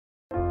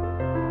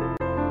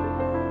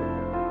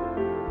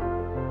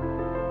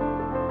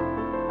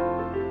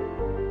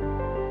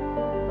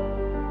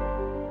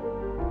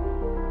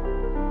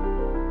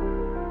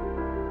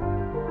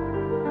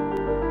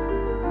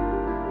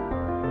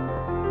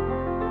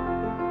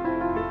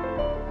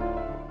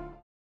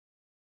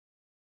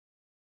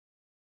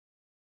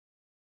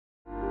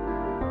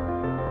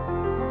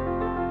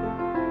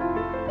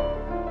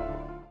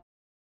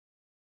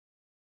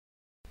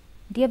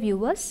Dear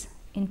viewers,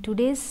 in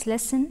today's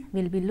lesson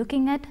we will be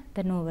looking at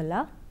the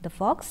novella The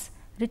Fox,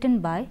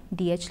 written by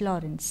D.H.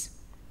 Lawrence.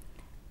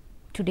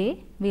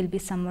 Today we will be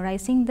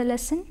summarizing the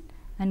lesson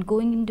and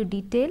going into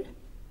detail,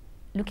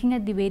 looking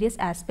at the various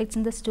aspects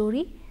in the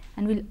story,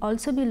 and we will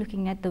also be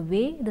looking at the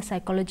way the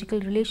psychological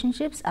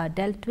relationships are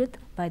dealt with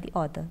by the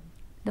author.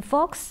 The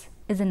Fox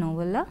is a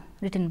novella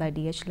written by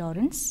D.H.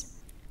 Lawrence.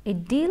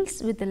 It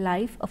deals with the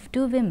life of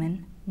two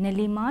women,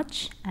 Nellie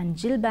March and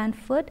Jill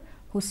Banford,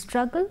 who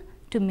struggle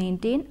to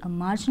maintain a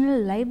marginal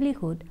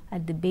livelihood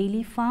at the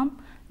Bailey farm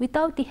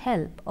without the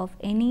help of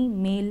any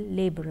male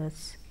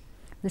laborers.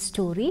 The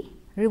story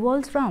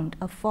revolves around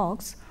a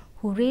fox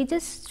who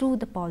rages through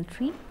the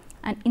poultry,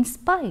 and in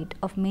spite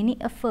of many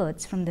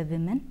efforts from the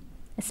women,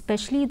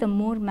 especially the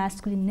more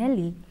masculine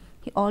Nellie,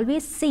 he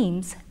always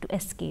seems to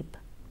escape.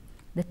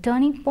 The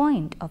turning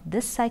point of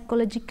this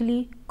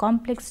psychologically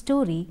complex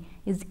story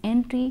is the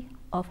entry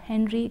of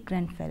Henry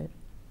Grenfell.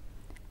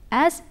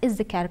 As is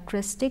the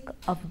characteristic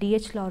of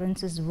D.H.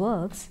 Lawrence's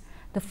works,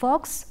 The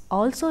Fox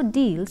also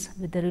deals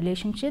with the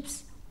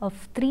relationships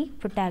of three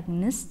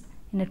protagonists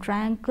in a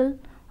triangle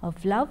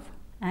of love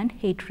and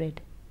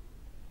hatred.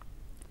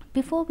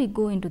 Before we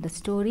go into the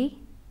story,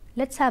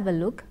 let's have a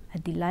look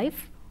at the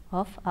life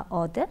of our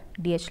author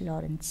D.H.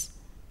 Lawrence.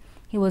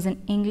 He was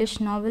an English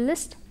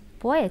novelist,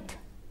 poet,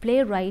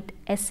 playwright,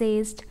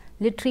 essayist,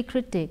 literary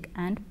critic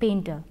and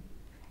painter.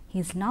 He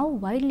is now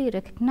widely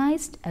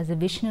recognized as a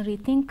visionary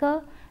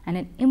thinker and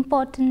an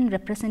important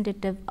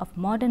representative of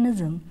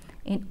modernism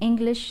in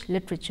English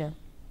literature.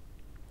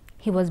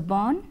 He was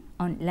born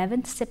on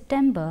 11th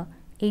September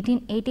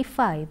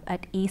 1885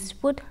 at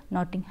Eastwood,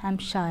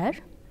 Nottinghamshire.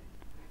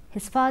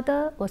 His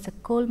father was a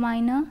coal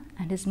miner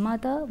and his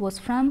mother was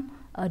from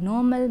a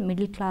normal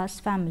middle-class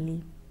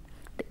family.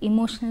 The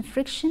emotional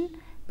friction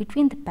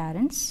between the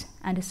parents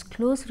and his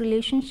close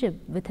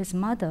relationship with his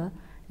mother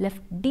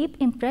left deep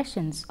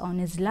impressions on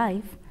his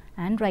life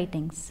and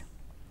writings.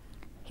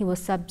 He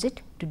was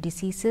subject to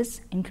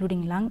diseases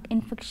including lung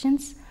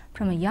infections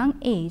from a young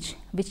age,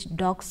 which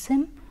dogs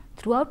him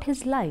throughout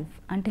his life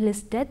until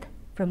his death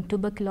from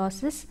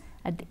tuberculosis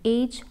at the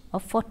age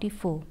of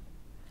 44.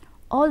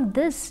 All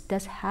this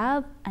does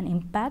have an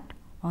impact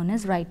on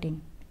his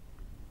writing.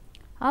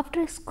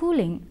 After his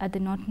schooling at the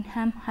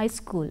Nottingham High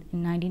School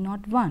in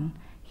 1901,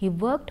 he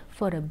worked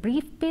for a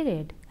brief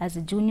period as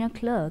a junior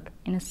clerk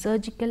in a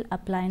surgical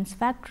appliance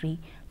factory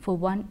for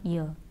 1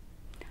 year.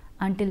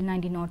 Until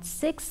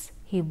 1906,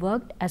 he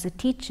worked as a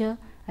teacher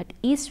at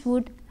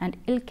Eastwood and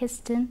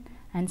Ilkeston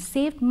and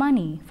saved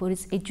money for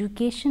his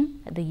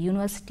education at the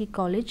University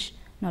College,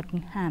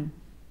 Nottingham.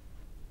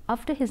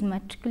 After his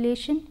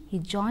matriculation, he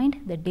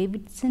joined the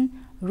Davidson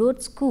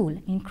Road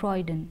School in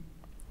Croydon.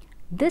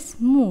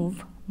 This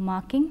move,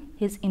 marking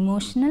his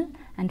emotional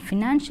and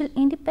financial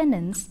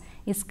independence,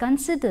 is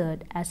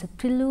considered as a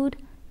prelude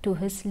to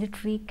his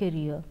literary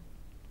career.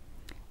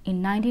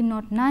 In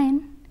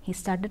 1909, he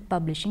started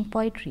publishing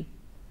poetry.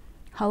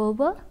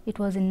 However, it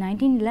was in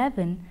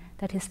 1911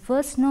 that his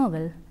first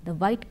novel, The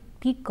White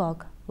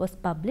Peacock, was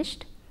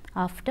published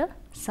after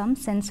some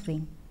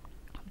censoring.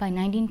 By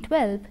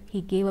 1912,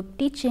 he gave up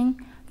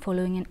teaching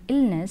following an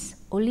illness,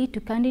 only to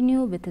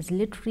continue with his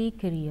literary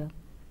career.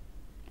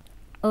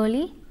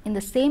 Early in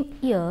the same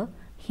year,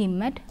 he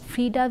met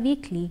Frida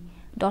Weekly,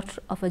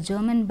 daughter of a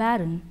German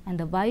baron and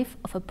the wife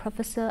of a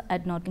professor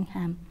at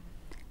Nottingham.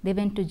 They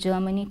went to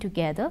Germany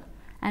together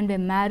and were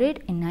married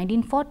in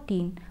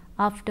 1914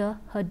 after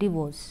her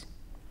divorce.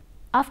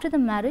 After the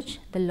marriage,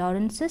 the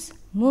Lawrences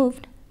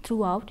moved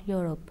throughout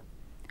Europe.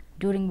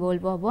 During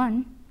World War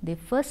I, they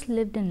first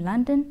lived in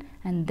London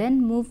and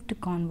then moved to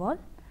Cornwall,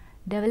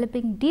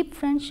 developing deep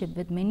friendship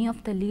with many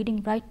of the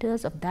leading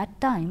writers of that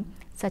time,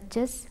 such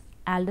as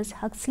Aldous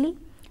Huxley,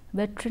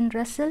 Bertrand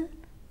Russell,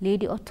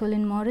 Lady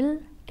Ottoline Morrill,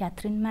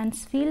 Catherine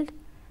Mansfield,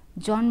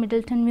 John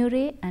Middleton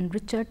Murray and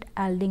Richard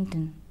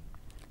Aldington.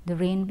 The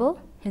Rainbow,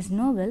 his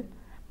novel,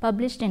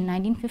 published in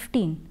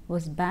 1915,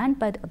 was banned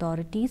by the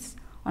authorities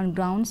on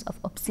grounds of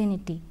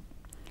obscenity.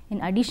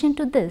 In addition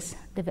to this,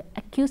 they were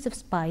accused of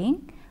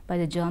spying by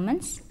the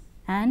Germans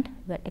and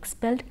were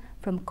expelled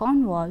from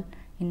Cornwall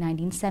in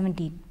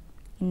 1917.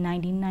 In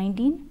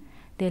 1919,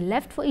 they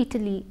left for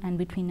Italy, and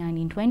between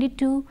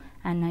 1922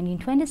 and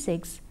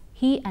 1926,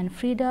 he and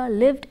Frida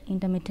lived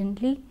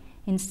intermittently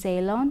in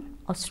Ceylon,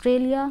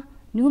 Australia,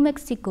 New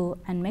Mexico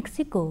and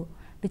Mexico,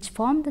 which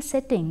formed the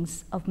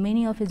settings of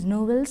many of his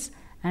novels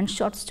and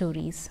short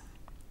stories.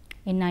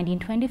 In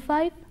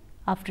 1925,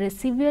 after a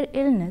severe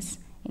illness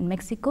in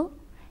Mexico,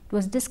 it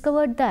was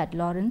discovered that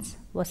Lawrence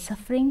was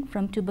suffering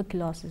from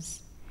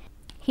tuberculosis.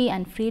 He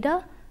and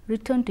Frida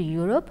returned to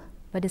Europe,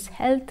 but his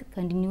health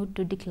continued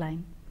to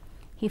decline.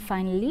 He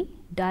finally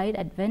died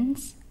at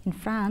Venice in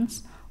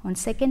France on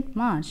 2nd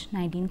March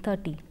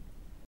 1930.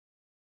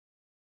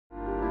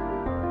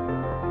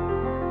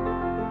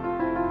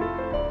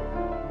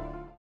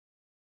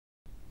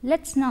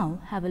 Let's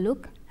now have a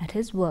look at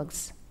his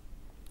works.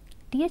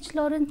 D.H.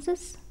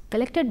 Lawrence's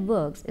collected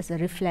works is a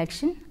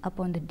reflection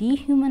upon the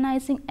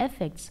dehumanizing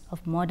effects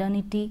of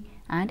modernity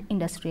and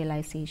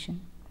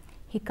industrialization.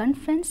 He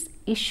confronts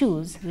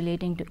issues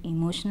relating to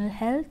emotional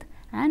health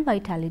and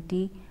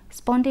vitality,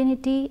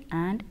 spontaneity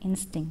and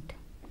instinct.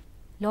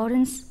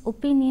 Lawrence's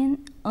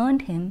opinion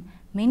earned him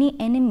many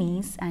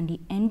enemies and he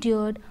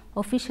endured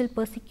official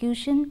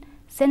persecution,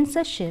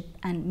 censorship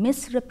and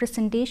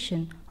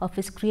misrepresentation of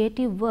his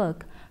creative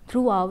work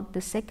throughout the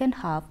second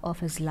half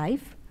of his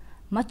life,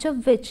 much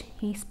of which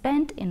he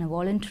spent in a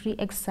voluntary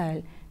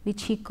exile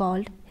which he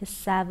called his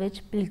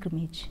savage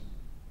pilgrimage.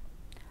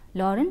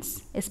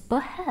 Lawrence is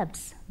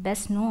perhaps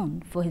best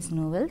known for his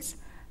novels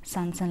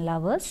Sons and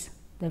Lovers,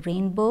 The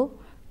Rainbow,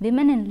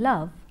 Women in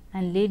Love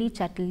and Lady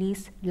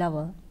Chatterley's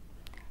Lover.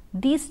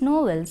 These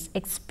novels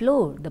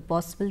explore the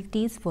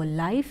possibilities for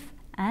life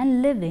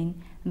and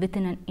living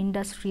within an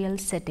industrial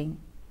setting.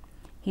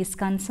 He is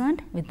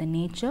concerned with the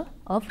nature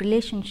of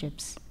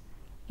relationships.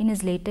 In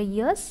his later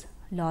years,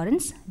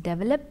 Lawrence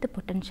developed the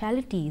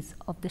potentialities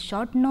of the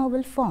short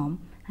novel form,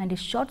 and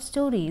his short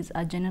stories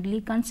are generally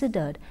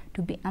considered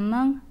to be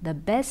among the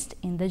best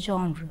in the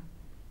genre.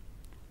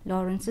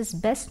 Lawrence's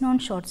best-known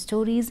short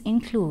stories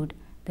include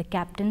The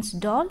Captain's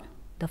Doll,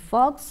 The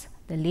Fox,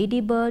 The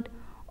Ladybird,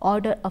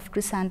 Order of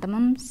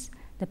Chrysanthemums,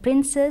 The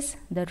Princess,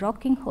 The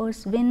Rocking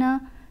Horse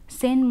Winner,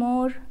 Saint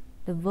Maur,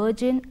 The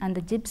Virgin and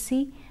the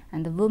Gypsy,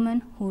 and The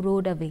Woman Who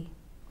Rode Away.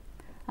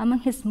 Among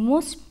his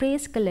most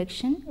praised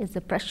collection is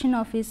The Prussian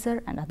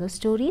Officer and Other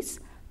Stories,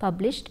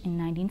 published in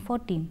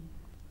 1914.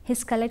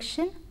 His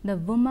collection, The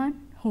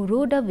Woman Who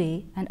Rode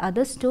Away and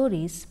Other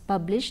Stories,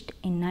 published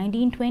in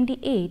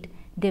 1928,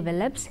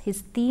 develops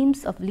his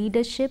themes of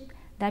leadership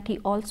that he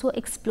also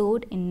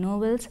explored in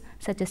novels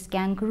such as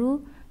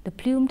Kangaroo, The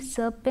Plumed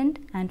Serpent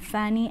and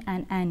Fanny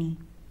and Annie.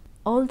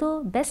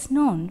 Although best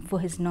known for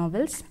his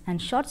novels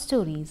and short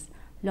stories,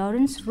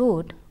 Lawrence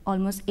wrote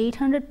almost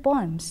 800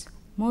 poems,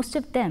 most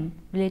of them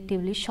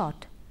relatively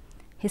short.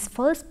 His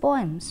first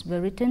poems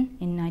were written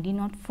in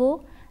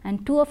 1904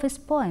 and two of his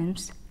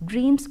poems,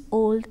 Dreams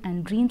Old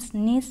and Dreams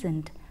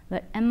Nascent,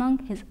 were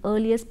among his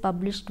earliest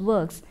published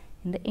works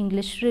in the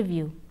English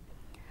Review.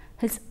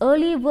 His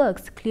early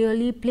works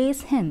clearly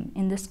place him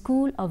in the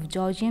school of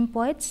Georgian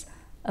poets,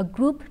 a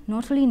group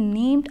not only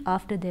named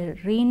after their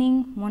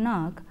reigning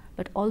monarch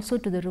but also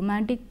to the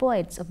romantic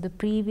poets of the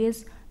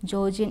previous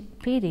Georgian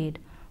period,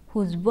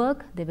 whose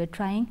work they were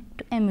trying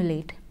to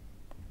emulate.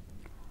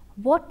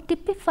 What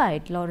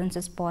typified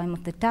Lawrence's poem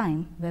of the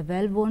time were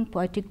well-worn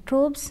poetic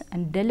tropes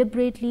and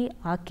deliberately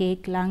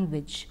archaic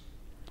language.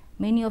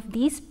 Many of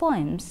these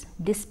poems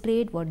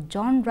displayed what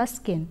John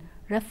Ruskin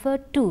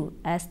referred to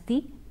as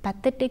the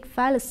pathetic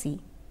fallacy,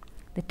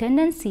 the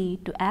tendency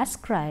to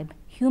ascribe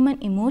human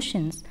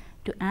emotions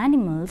to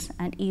animals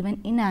and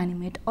even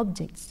inanimate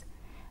objects,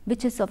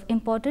 which is of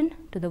importance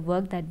to the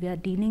work that we are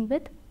dealing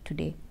with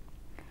today.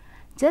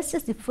 Just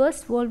as the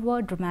First World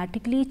War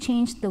dramatically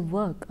changed the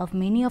work of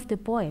many of the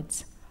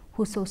poets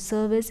who saw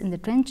service in the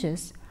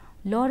trenches,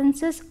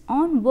 Lawrence's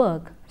own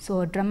work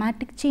saw a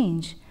dramatic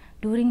change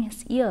during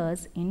his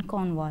years in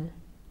Cornwall.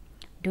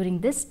 During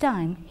this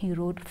time, he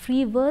wrote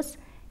free verse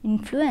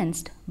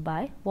influenced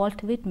by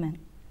Walt Whitman.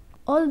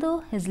 Although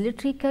his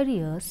literary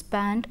career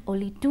spanned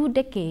only 2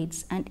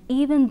 decades, and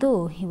even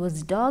though he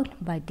was dogged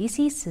by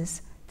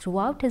diseases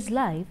throughout his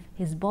life,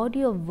 his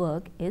body of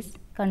work is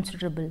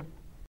considerable.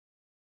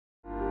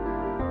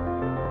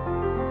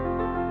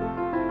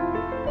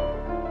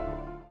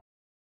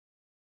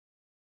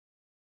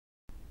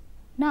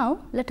 Now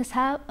let us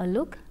have a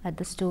look at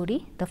the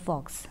story The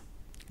Fox.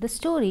 The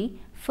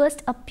story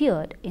first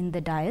appeared in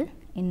The Dial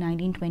in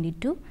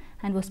 1922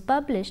 and was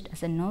published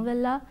as a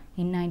novella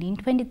in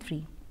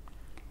 1923.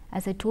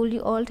 As I told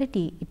you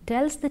already, it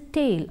tells the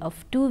tale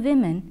of 2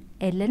 women,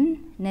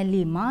 Ellen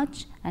Nellie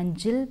March and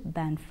Jill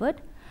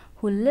Banford,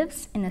 who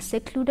lives in a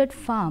secluded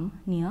farm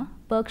near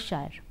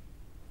Berkshire.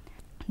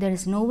 There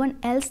is no one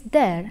else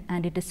there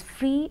and it is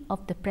free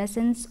of the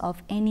presence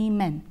of any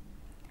men.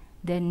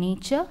 Their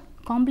nature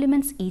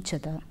complements each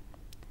other.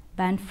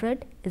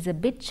 Banford is a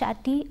bit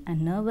chatty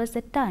and nervous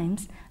at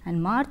times,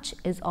 and March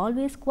is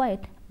always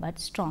quiet but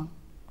strong.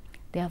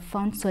 They have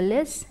found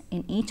solace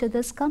in each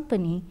other's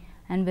company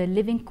and were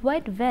living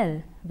quite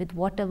well with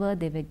whatever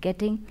they were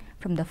getting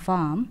from the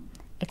farm,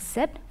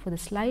 except for the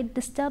slight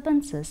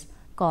disturbances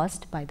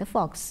caused by the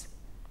fox.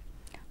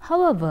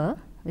 However,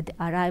 with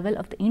the arrival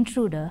of the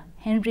intruder,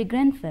 Henry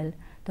Grenfell,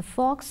 the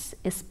fox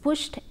is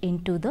pushed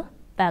into the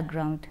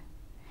background.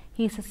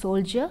 He is a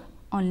soldier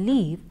on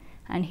leave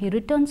and he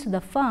returns to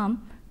the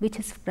farm which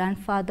his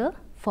grandfather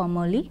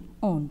formerly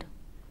owned.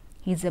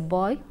 He is a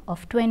boy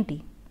of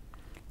 20.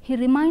 He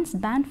reminds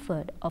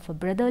Banford of a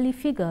brotherly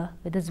figure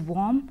with his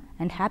warm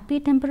and happy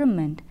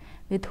temperament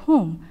with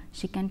whom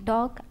she can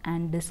talk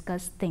and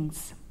discuss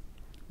things.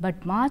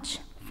 But March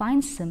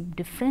finds him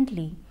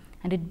differently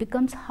and it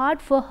becomes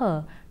hard for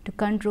her to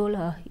control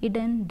her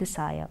hidden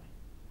desire.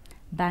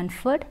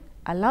 Banford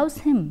allows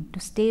him to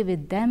stay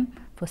with them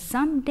for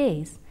some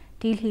days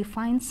till he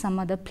finds some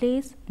other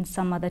place in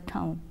some other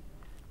town.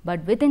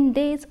 But within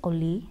days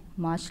only,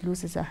 March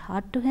loses her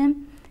heart to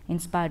him in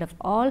spite of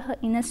all her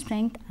inner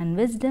strength and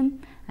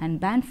wisdom, and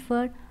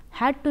Banford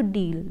had to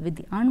deal with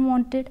the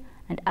unwanted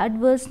and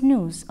adverse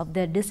news of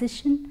their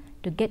decision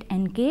to get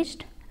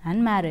engaged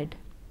and married.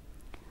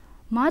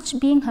 March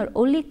being her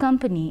only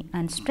company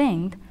and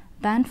strength,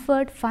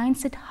 Banford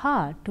finds it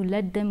hard to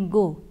let them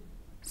go,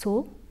 so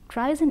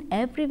tries in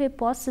every way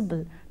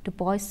possible to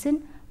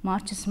poison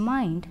March's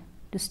mind,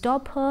 to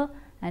stop her,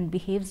 and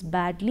behaves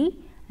badly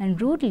and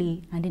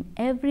rudely and in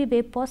every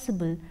way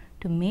possible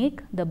to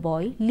make the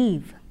boy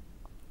leave.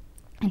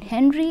 And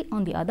Henry,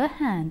 on the other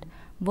hand,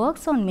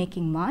 works on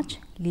making March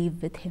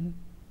leave with him.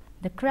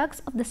 The crux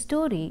of the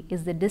story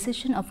is the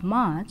decision of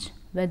March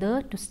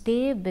whether to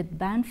stay with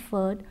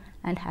Banford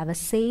and have a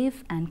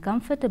safe and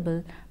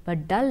comfortable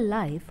but dull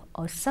life,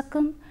 or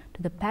succumb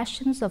to the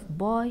passions of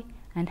boy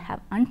and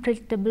have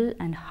unpredictable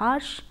and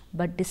harsh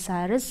but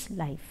desirous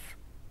life.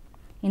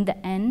 In the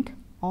end,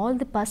 all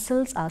the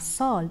puzzles are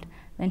solved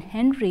when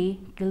Henry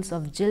kills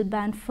off Jill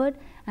Banford,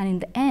 and in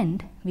the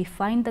end we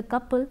find the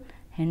couple,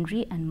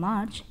 Henry and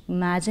March,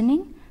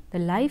 imagining the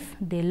life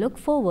they look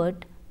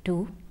forward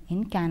to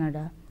in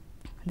Canada.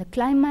 The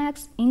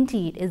climax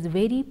indeed is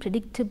very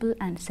predictable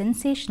and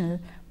sensational,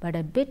 but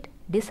a bit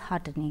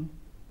disheartening.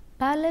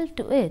 Parallel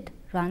to it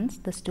runs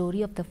the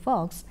story of the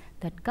fox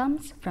that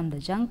comes from the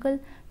jungle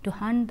to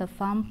hunt the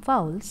farm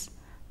fowls,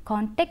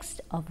 context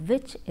of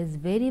which is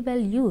very well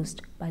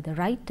used by the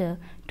writer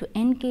to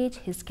engage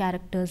his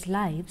characters'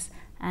 lives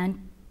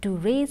and to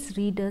raise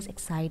readers'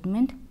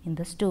 excitement in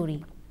the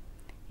story.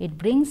 It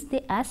brings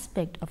the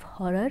aspect of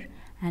horror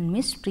and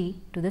mystery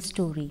to the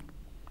story.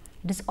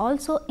 It is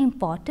also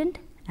important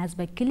as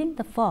by killing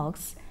the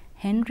fox,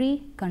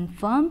 Henry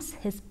confirms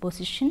his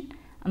position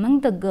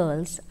among the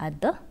girls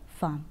at the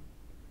farm.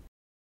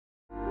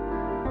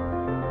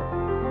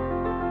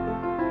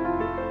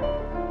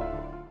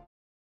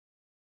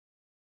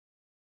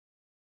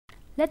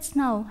 Let's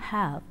now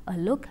have a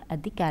look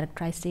at the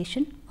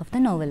characterization of the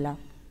novella.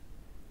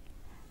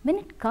 When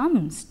it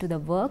comes to the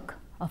work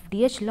of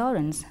D.H.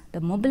 Lawrence,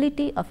 the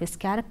mobility of his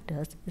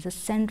characters is a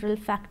central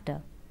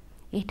factor.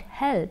 It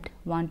helped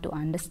one to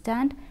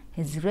understand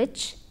his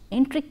rich,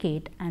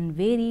 intricate and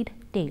varied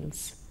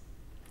tales.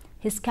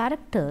 His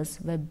characters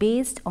were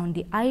based on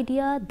the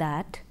idea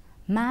that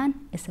man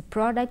is a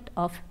product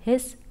of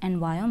his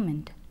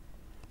environment.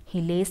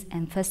 He lays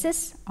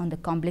emphasis on the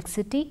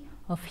complexity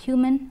of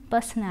human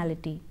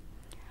personality.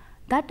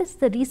 That is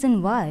the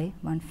reason why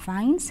one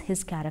finds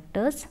his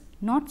characters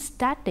not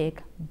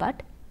static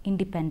but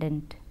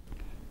independent.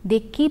 They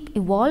keep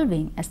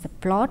evolving as the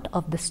plot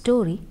of the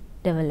story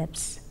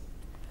develops.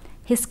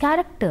 His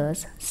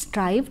characters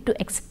strive to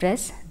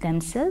express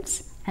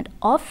themselves, and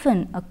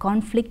often a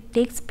conflict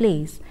takes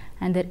place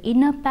and their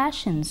inner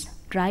passions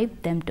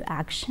drive them to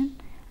action,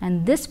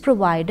 and this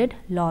provided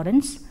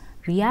Lawrence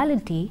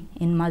reality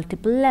in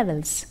multiple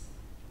levels.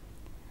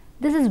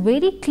 This is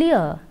very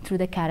clear through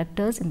the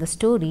characters in the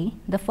story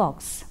The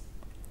Fox.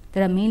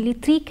 There are mainly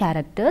three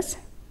characters: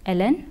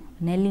 Ellen,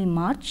 Nellie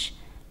March,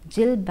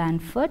 Jill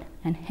Banford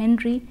and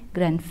Henry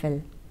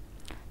Grenfell.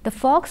 The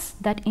fox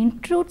that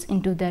intrudes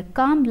into their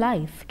calm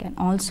life can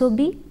also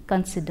be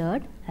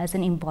considered as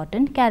an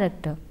important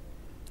character.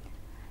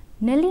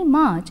 Nellie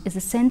March is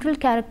the central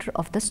character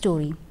of the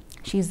story.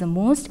 She is the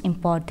most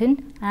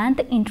important and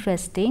the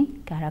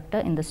interesting character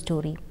in the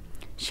story.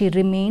 She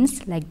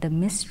remains like the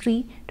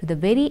mystery to the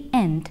very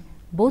end,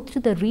 both to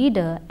the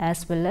reader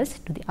as well as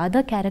to the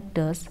other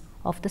characters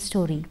of the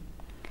story.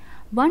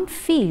 One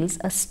feels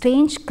a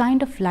strange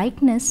kind of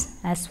likeness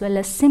as well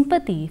as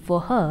sympathy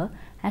for her,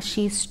 as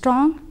she is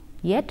strong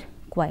yet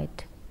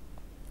quiet.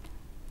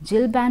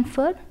 Jill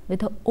Banford,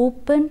 with her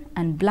open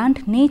and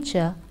blunt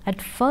nature,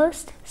 at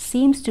first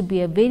seems to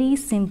be a very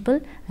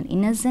simple and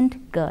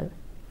innocent girl.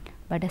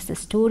 But as the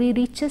story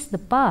reaches the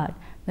part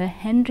where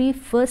Henry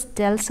first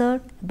tells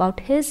her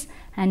about his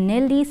and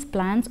Nellie's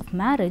plans of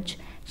marriage,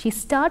 she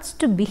starts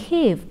to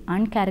behave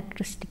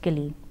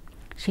uncharacteristically.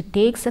 She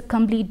takes a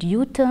complete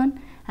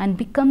U-turn and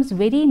becomes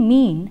very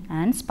mean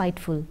and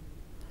spiteful.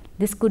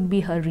 This could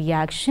be her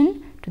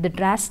reaction to the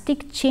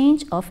drastic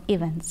change of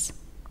events.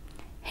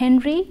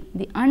 Henry,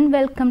 the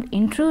unwelcomed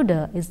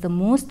intruder, is the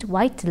most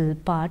vital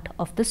part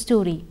of the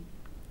story.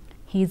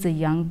 He is a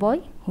young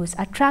boy who is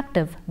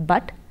attractive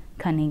but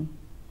cunning.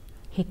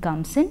 He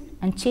comes in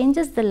and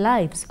changes the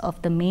lives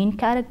of the main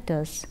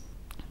characters.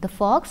 The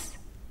fox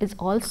is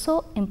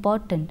also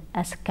important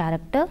as a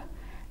character,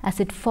 as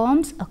it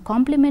forms a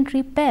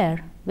complementary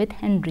pair with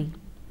Henry.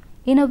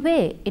 In a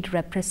way, it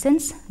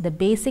represents the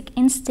basic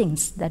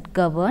instincts that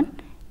govern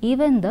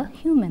even the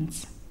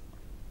humans.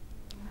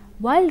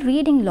 While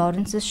reading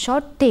Lawrence's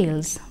short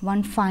tales,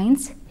 one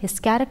finds his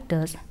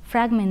characters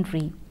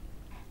fragmentary.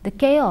 The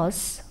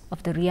chaos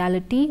of the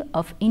reality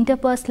of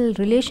interpersonal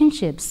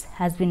relationships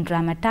has been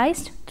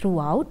dramatized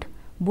throughout,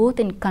 both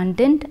in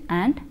content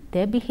and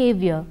their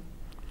behavior.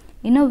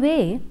 In a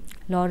way,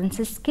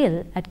 Lawrence's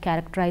skill at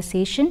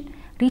characterization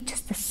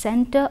reaches the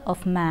center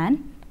of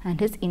man and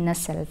his inner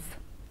self.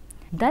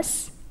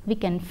 Thus, we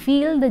can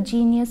feel the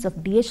genius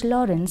of D.H.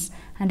 Lawrence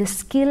and his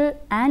skill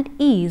and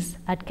ease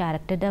at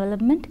character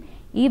development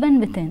even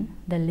within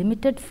the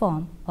limited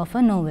form of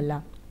a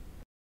novella.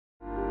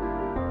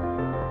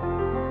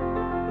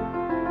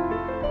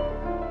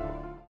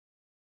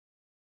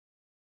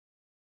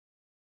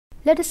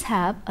 Let us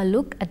have a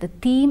look at the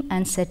theme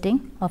and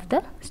setting of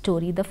the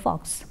story The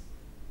Fox.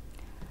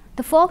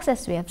 The Fox,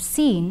 as we have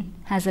seen,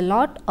 has a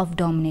lot of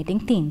dominating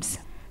themes.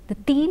 The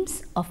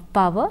themes of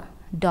power,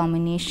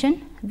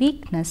 domination,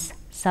 weakness,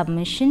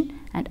 submission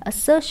and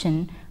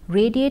assertion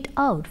radiate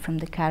out from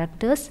the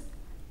characters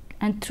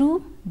and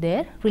through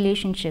their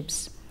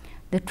relationships.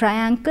 The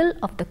triangle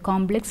of the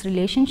complex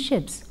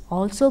relationships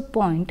also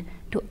point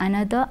to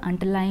another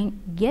underlying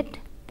yet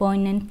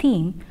poignant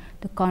theme,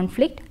 the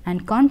conflict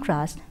and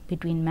contrast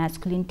between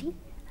masculinity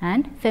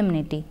and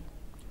femininity.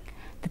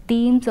 The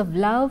themes of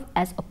love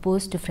as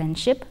opposed to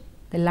friendship,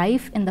 the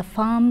life in the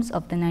farms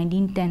of the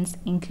 1910s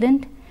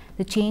England,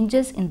 the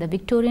changes in the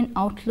Victorian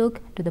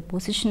outlook to the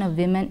position of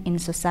women in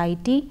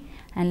society,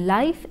 and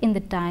life in the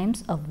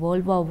times of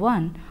World War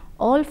I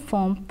all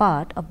form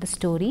part of the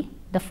story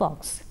The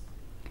Fox.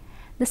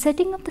 The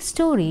setting of the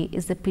story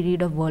is the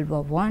period of World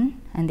War I,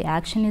 and the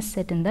action is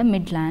set in the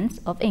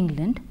Midlands of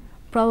England,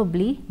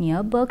 probably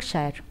near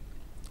Berkshire.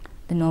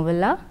 The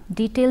novella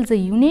details the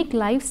unique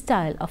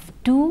lifestyle of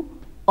two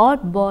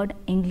oddball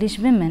English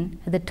women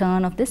at the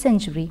turn of the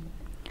century.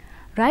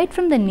 Right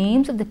from the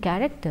names of the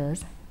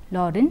characters,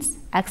 Lawrence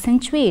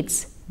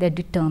accentuates their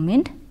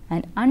determined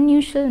and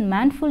unusual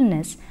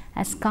manfulness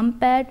as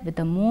compared with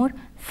the more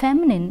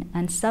feminine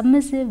and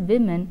submissive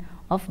women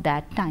of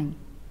that time.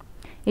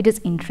 It is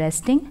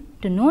interesting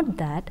to note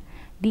that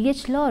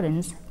D.H.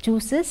 Lawrence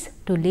chooses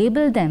to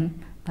label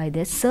them by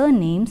their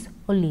surnames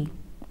only,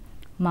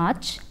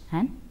 March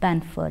and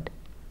Bamford.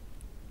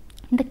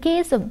 In the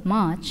case of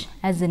March,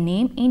 as the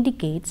name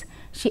indicates,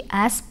 she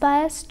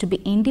aspires to be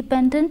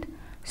independent,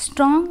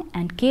 strong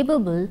and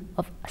capable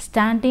of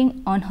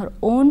standing on her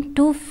own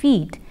 2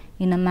 feet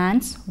in a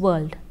man's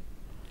world.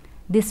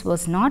 This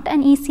was not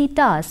an easy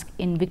task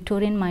in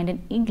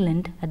Victorian-minded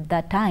England at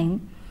that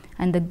time,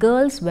 and the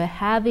girls were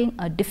having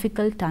a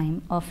difficult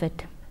time of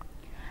it.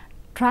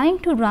 Trying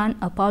to run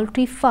a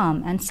poultry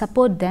farm and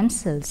support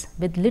themselves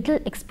with little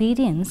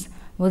experience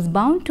was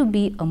bound to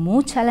be a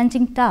more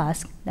challenging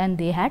task than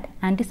they had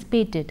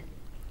anticipated.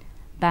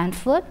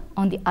 Bamford,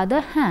 on the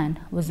other hand,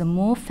 was the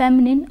more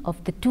feminine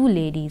of the 2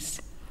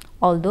 ladies,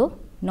 although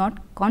not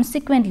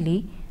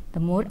consequently the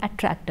more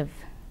attractive.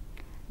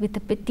 With a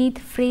petite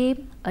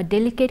frame, a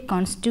delicate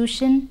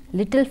constitution,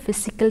 little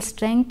physical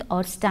strength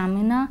or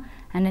stamina,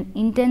 and an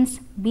intense,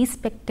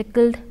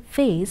 bespectacled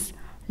face,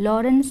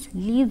 Lawrence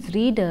leaves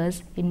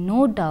readers in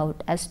no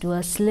doubt as to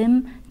her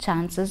slim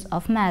chances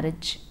of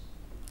marriage.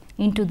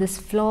 Into this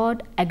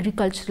flawed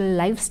agricultural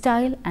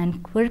lifestyle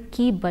and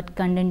quirky but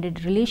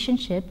contented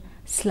relationship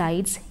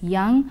slides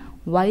young,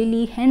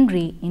 wily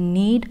Henry in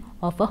need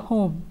of a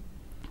home.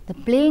 The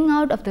playing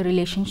out of the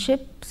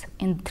relationships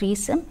in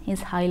threesome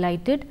is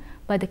highlighted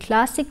by the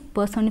classic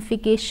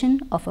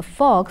personification of a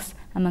fox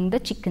among the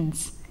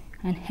chickens,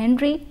 and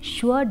Henry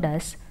sure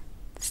does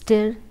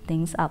stir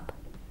things up.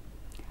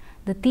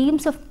 The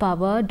themes of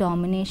power,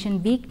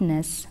 domination,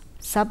 weakness,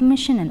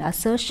 submission and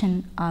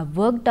assertion are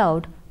worked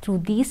out through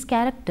these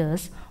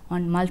characters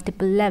on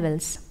multiple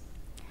levels.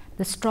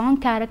 The strong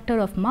character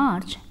of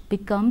March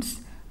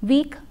becomes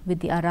weak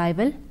with the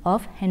arrival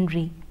of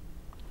Henry.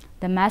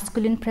 The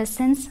masculine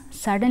presence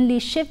suddenly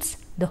shifts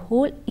the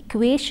whole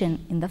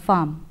equation in the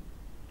farm.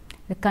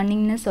 The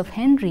cunningness of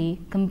Henry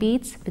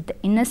competes with the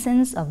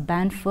innocence of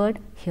Bamford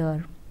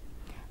here.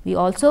 We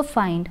also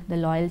find the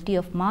loyalty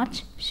of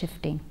March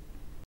shifting.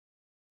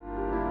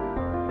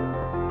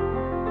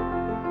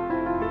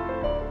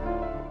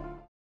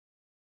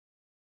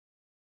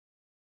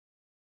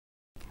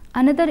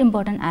 Another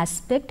important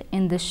aspect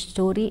in this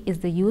story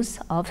is the use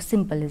of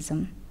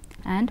symbolism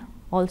and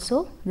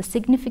also the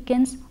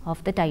significance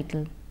of the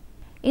title.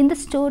 In the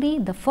story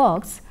The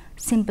Fox,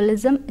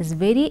 symbolism is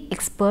very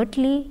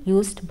expertly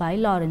used by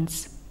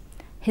Lawrence.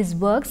 His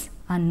works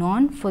are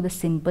known for the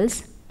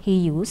symbols he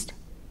used,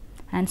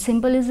 and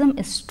symbolism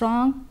is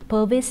strong,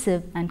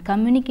 pervasive and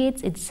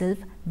communicates itself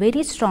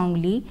very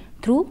strongly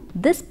through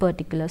this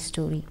particular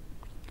story.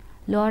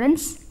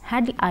 Lawrence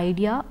had the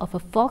idea of a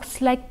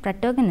fox-like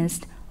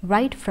protagonist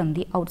right from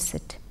the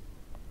outset.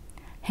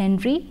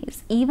 Henry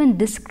is even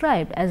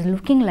described as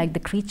looking like the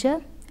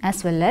creature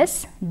as well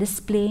as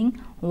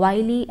displaying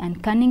wily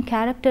and cunning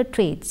character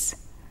traits.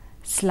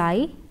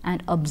 Sly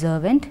and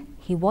observant,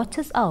 he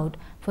watches out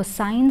for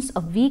signs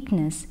of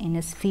weakness in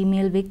his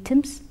female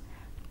victims,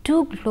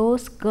 2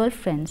 close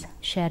girlfriends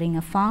sharing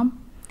a farm,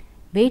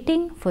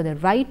 waiting for the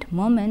right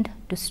moment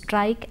to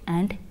strike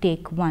and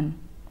take one.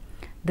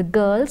 The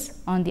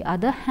girls, on the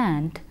other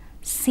hand,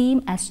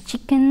 seem as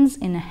chickens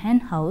in a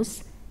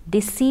henhouse,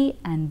 dizzy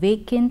and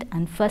vacant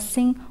and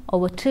fussing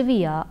over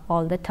trivia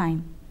all the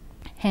time.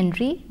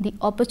 Henry, the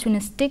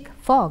opportunistic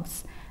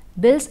fox,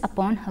 builds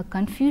upon her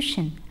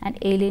confusion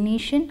and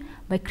alienation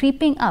by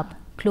creeping up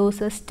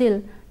closer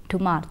still to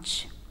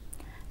March.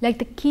 Like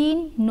the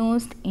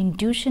keen-nosed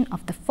intuition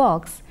of the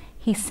fox,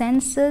 he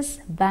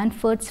senses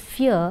Bamford's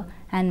fear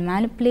and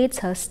manipulates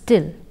her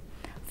still,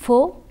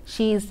 for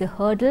she is the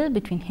hurdle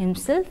between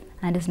himself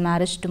and his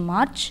marriage to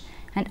March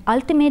and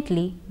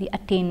ultimately the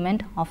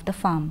attainment of the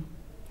farm.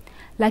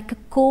 Like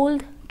a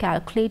cold,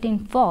 calculating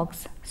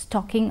fox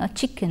stalking a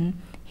chicken,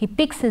 he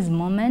picks his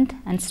moment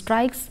and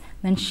strikes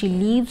when she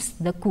leaves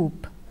the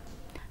coop.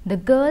 The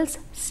girl's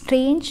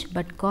strange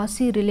but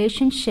cozy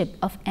relationship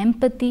of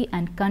empathy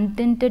and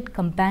contented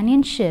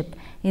companionship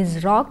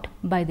is rocked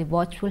by the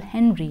watchful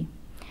Henry.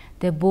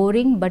 Their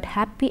boring but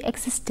happy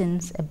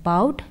existence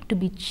about to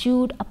be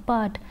chewed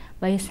apart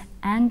by his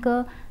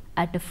anger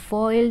at a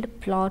foiled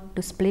plot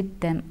to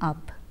split them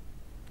up.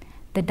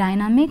 The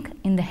dynamic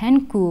in the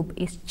hen coop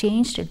is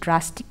changed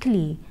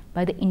drastically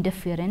by the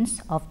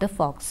interference of the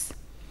fox.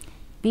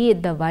 Be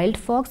it the wild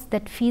fox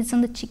that feeds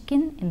on the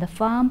chicken in the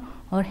farm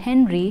or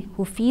Henry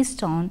who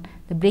feasts on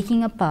the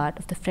breaking apart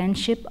of the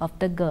friendship of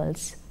the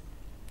girls.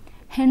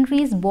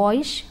 Henry's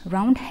boyish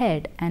round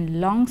head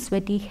and long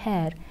sweaty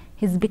hair,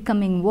 his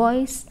becoming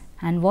voice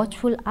and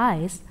watchful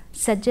eyes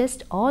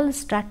suggest all the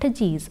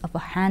strategies of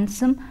a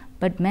handsome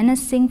but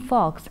menacing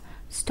fox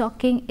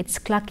stalking its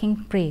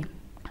clucking prey.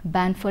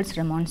 Banford's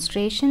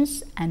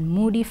remonstrations and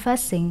moody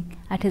fussing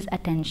at his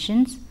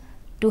attentions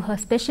to her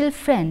special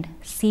friend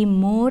seem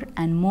more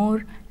and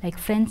more like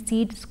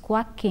frenzied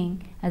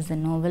squawking as the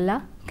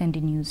novella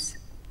continues.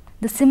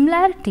 The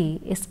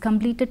similarity is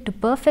completed to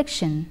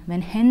perfection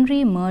when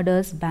Henry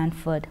murders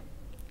Banford.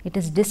 It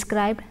is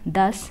described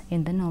thus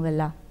in the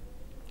novella.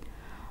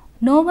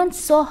 No one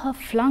saw her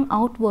flung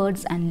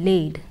outwards and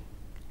laid,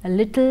 a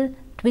little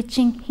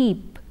twitching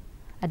heap,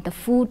 at the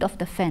foot of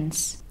the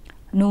fence.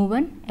 No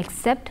one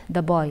except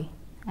the boy,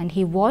 and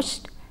he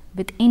watched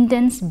with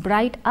intense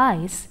bright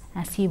eyes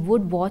as he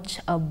would watch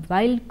a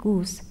wild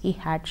goose he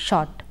had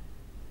shot.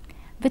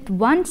 With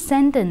one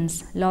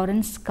sentence,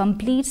 Lawrence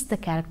completes the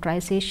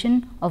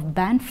characterization of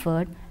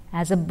Banford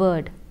as a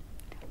bird.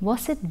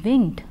 Was it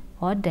winged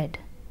or dead?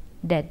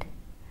 Dead.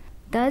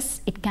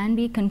 Thus, it can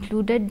be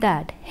concluded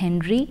that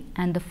Henry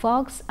and the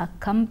fox are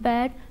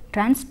compared,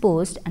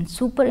 transposed and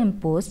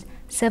superimposed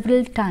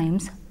several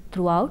times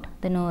throughout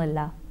the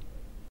novella.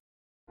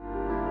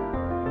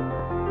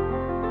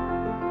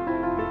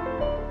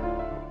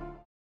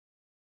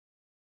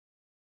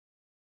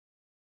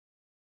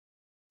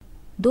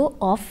 Though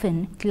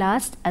often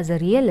classed as a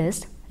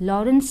realist,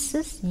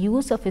 Lawrence's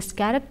use of his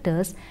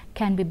characters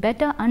can be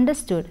better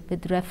understood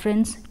with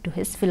reference to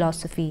his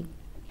philosophy.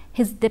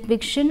 His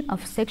depiction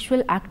of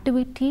sexual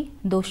activity,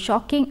 though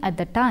shocking at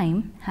the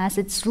time, has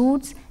its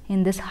roots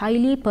in this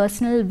highly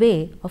personal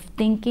way of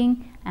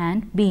thinking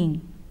and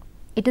being.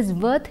 It is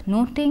worth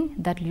noting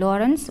that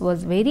Lawrence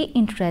was very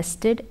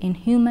interested in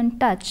human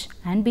touch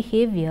and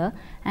behavior,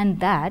 and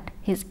that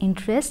his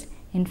interest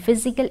in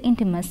physical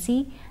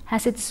intimacy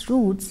has its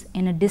roots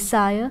in a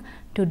desire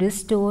to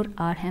restore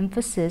our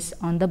emphasis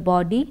on the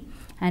body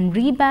and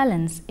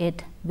rebalance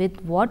it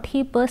with what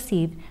he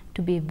perceived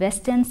to be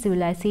Western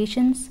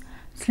civilization's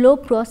slow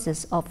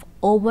process of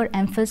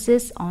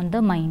overemphasis on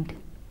the mind.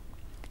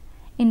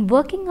 In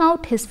working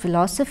out his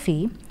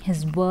philosophy,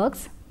 his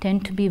works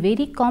tend to be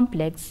very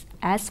complex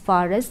as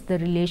far as the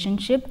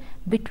relationship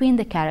between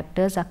the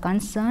characters are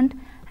concerned,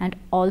 and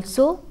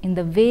also in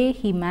the way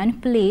he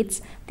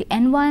manipulates the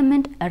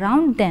environment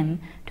around them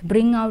to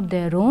bring out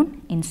their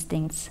own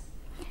instincts.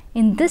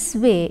 In this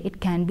way,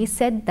 it can be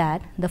said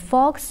that The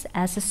Fox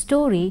as a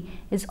story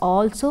is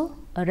also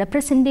a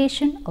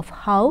representation of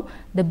how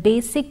the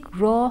basic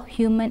raw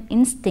human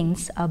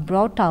instincts are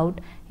brought out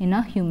in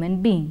a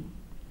human being.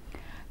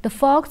 The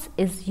fox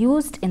is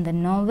used in the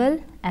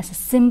novel as a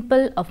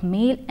symbol of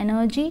male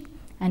energy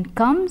and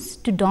comes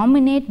to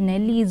dominate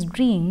Nellie's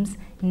dreams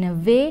in a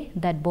way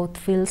that both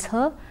fills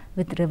her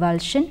with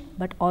revulsion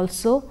but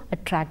also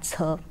attracts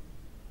her.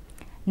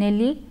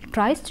 Nellie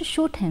tries to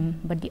shoot him,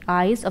 but the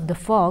eyes of the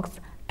fox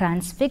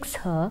transfix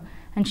her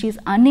and she is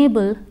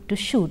unable to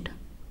shoot.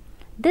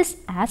 This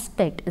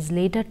aspect is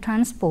later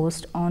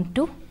transposed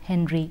onto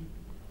Henry.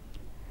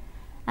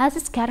 As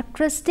is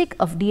characteristic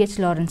of D.H.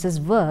 Lawrence's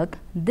work,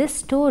 this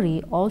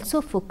story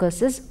also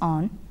focuses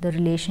on the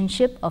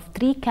relationship of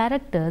three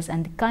characters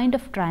and the kind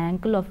of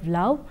triangle of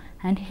love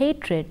and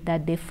hatred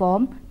that they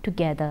form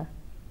together.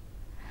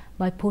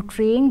 By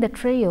portraying the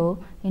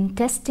trio in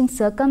testing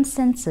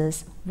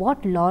circumstances,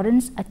 what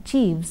Lawrence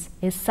achieves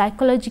is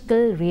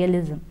psychological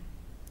realism.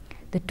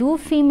 The two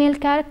female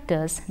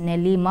characters,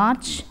 Nellie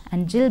March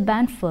and Jill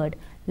Banford,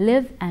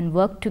 live and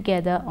work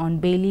together on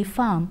Bailey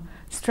Farm,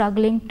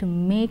 struggling to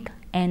make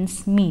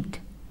ends meet.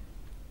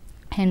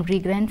 Henry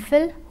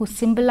Grenfell, who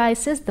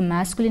symbolizes the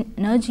masculine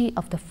energy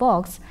of the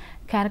fox,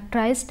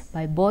 characterized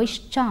by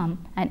boyish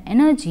charm and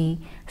energy,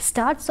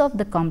 starts off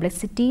the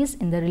complexities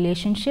in the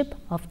relationship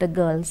of the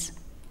girls.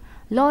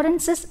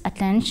 Lawrence's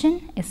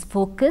attention is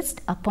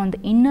focused upon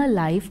the inner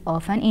life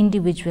of an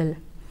individual.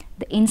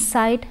 The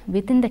insight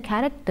within the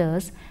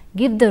characters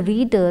give the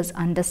readers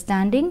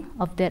understanding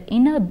of their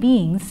inner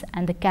beings,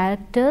 and the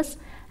characters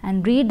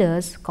and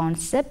readers'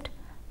 concept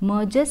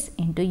merges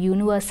into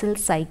universal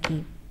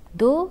psyche.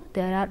 Though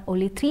there are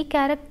only three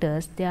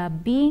characters, they are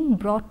being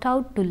brought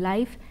out to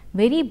life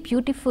very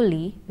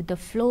beautifully with the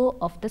flow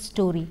of the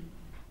story.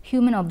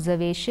 Human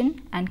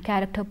observation and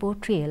character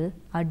portrayal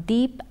are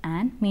deep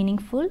and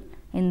meaningful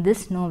in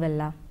this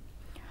novella.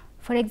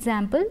 For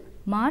example,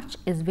 March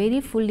is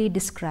very fully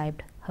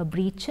described. Her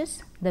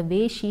breeches, the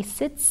way she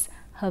sits,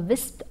 her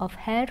wisp of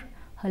hair,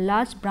 her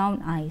large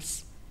brown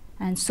eyes.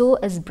 And so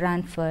is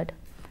Branford.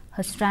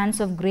 Her strands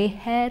of grey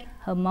hair,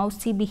 her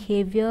mousy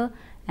behavior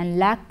and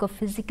lack of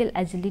physical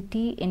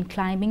agility in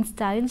climbing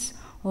styles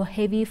or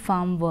heavy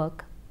farm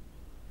work.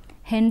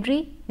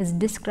 Henry is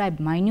described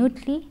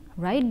minutely,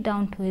 right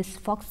down to his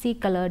foxy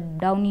colored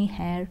downy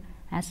hair,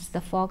 as is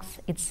the fox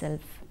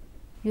itself.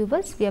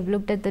 Viewers, we have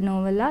looked at the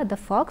novella The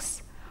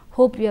Fox.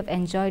 Hope you have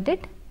enjoyed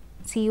it.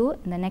 See you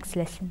in the next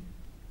lesson.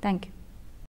 Thank you.